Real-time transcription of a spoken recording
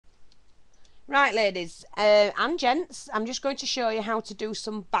Right, ladies and gents, I'm just going to show you how to do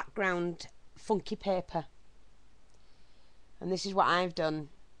some background funky paper. And this is what I've done.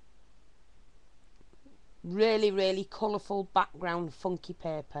 Really, really colourful background funky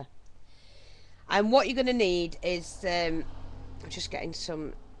paper. And what you're going to need is, I'm just getting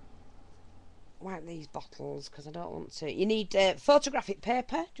some, wipe these bottles because I don't want to. You need photographic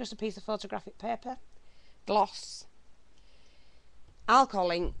paper, just a piece of photographic paper, gloss,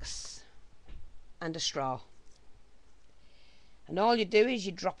 alcohol inks, and a straw. And all you do is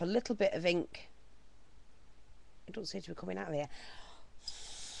you drop a little bit of ink, it doesn't seem to be coming out of here,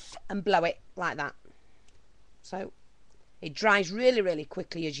 and blow it like that. So it dries really, really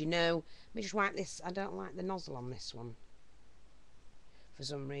quickly, as you know. Let me just wipe this. I don't like the nozzle on this one for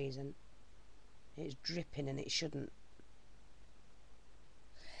some reason. It's dripping and it shouldn't.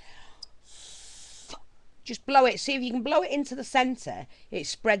 Just blow it. See if you can blow it into the centre. It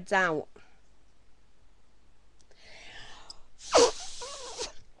spreads out.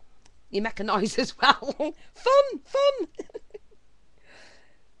 You make a noise as well. Fun.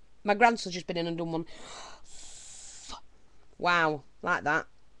 My grandson's just been in and done one. Wow, like that.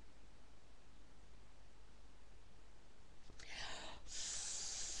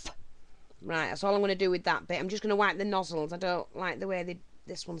 Right, that's all I'm going to do with that bit. I'm just going to wipe the nozzles. I don't like the way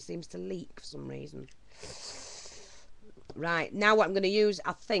this one seems to leak for some reason. Right, now what I'm going to use,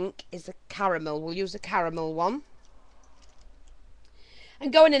 I think, is the caramel. We'll use the caramel one.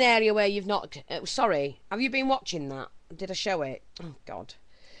 And go in an area where you've not... sorry, have you been watching that? Did I show it? Oh, God.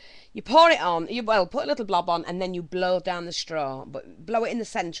 You pour it on. Well, put a little blob on and then you blow down the straw. But blow it in the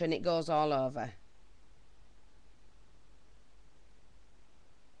centre and it goes all over.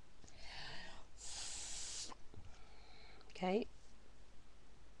 Okay.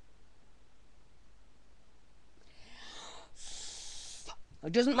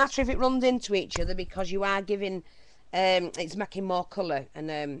 It doesn't matter if it runs into each other because you are giving... it's making more colour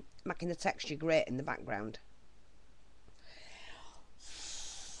and making the texture great in the background.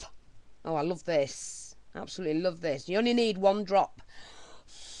 Oh, I love this. Absolutely love this. You only need one drop.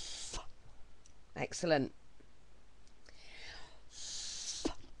 Excellent.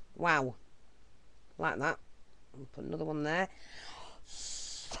 Wow. Like that. I'll put another one there.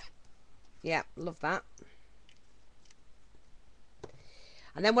 Yeah, love that.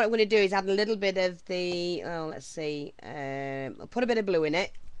 And then what I'm going to do is add a little bit of the, oh, let's see, I'll put a bit of blue in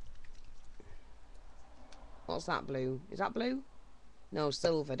it. What's that blue? Is that blue? No,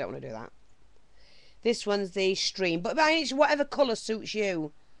 silver. Don't want to do that. This one's the stream. But it's whatever colour suits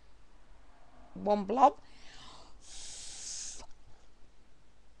you. One blob.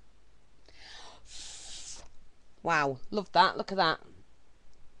 Wow. Love that. Look at that.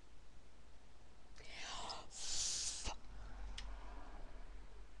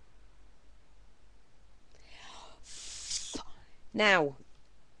 Now,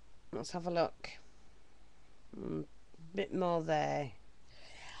 let's have a look. A bit more there.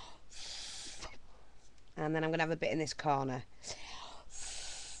 And then I'm going to have a bit in this corner.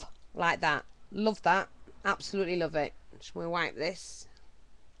 Like that. Love that. Absolutely love it. Just going to wipe this.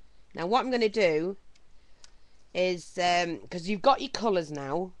 Now what I'm going to do is, because you've got your colours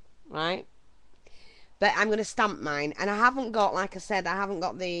now, right? But I'm going to stamp mine. And I haven't got, like I said, I haven't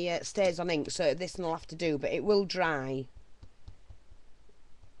got the stays on ink. So this one will have to do. But it will dry.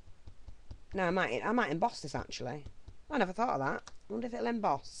 Now I might emboss this actually. I never thought of that. I wonder if it'll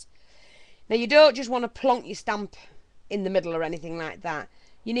emboss. Now you don't just want to plonk your stamp in the middle or anything like that.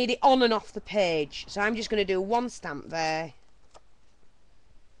 You need it on and off the page. So I'm just going to do one stamp there.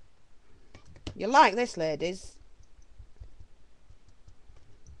 You like this, ladies?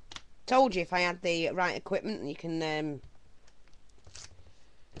 Told you if I had the right equipment you can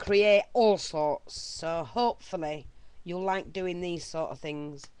create all sorts. So hopefully you'll like doing these sort of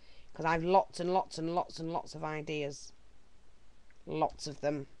things. Because I've lots and lots and lots and lots of ideas. Lots of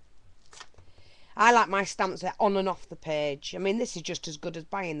them. I like my stamps on and off the page. I mean, this is just as good as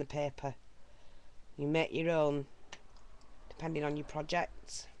buying the paper. You make your own, depending on your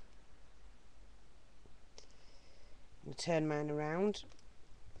projects. I'll turn mine around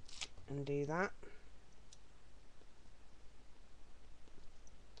and do that.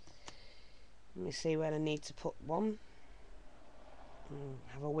 Let me see where I need to put one.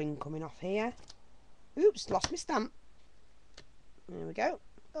 Have a wing coming off here. Oops, lost my stamp. There we go.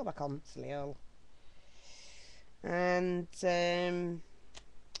 Go back on, silly old. And so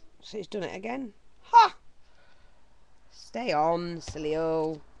it's done it again. Ha! Stay on, silly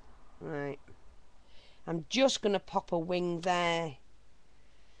old. Right. I'm just going to pop a wing there.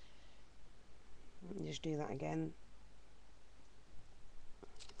 Just do that again.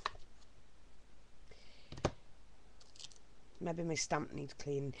 Maybe my stamp needs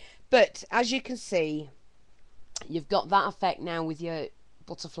cleaning. But as you can see, you've got that effect now with your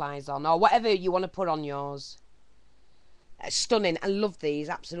butterflies on, or whatever you want to put on yours. Stunning. I love these.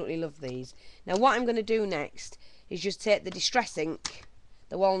 Absolutely love these. Now what I'm going to do next is just take the Distress ink,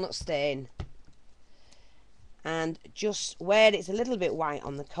 the walnut stain, and just where it's a little bit white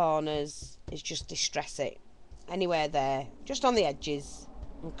on the corners is just distress it. Anywhere there. Just on the edges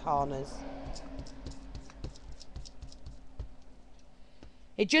and corners.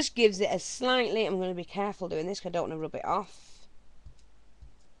 It just gives it a slightly... I'm going to be careful doing this because I don't want to rub it off.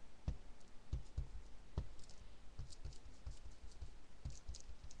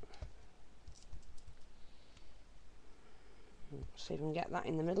 See if we can get that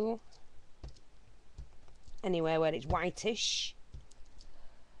in the middle. Anywhere where it's whitish.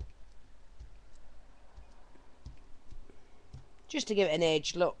 Just to give it an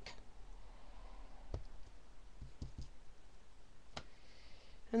aged look.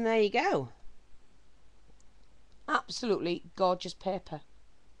 And there you go. Absolutely gorgeous paper.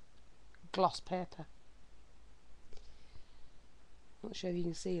 Gloss paper. Not sure if you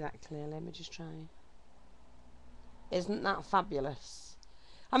can see that clearly. Let me just try. Isn't that fabulous?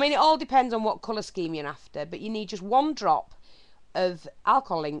 I mean, it all depends on what colour scheme you're after, but you need just one drop of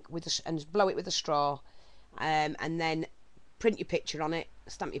alcohol ink and blow it with a straw, and then print your picture on it,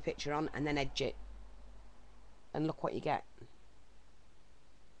 stamp your picture on, and then edge it. And look what you get.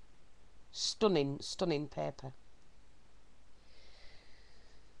 Stunning, stunning paper.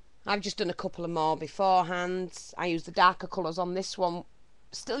 I've just done a couple of more beforehand. I used the darker colours on this one.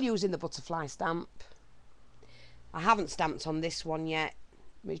 Still using the butterfly stamp. I haven't stamped on this one yet.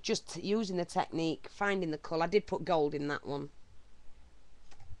 It's just using the technique, finding the colour. I did put gold in that one.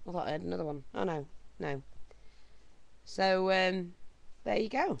 I thought I had another one. Oh no, no. So, there you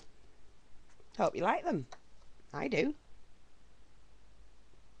go. Hope you like them. I do.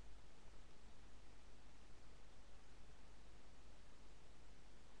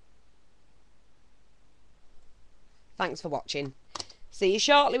 Thanks for watching. See you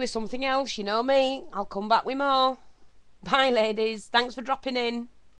shortly with something else. You know me. I'll come back with more. Bye, ladies. Thanks for dropping in.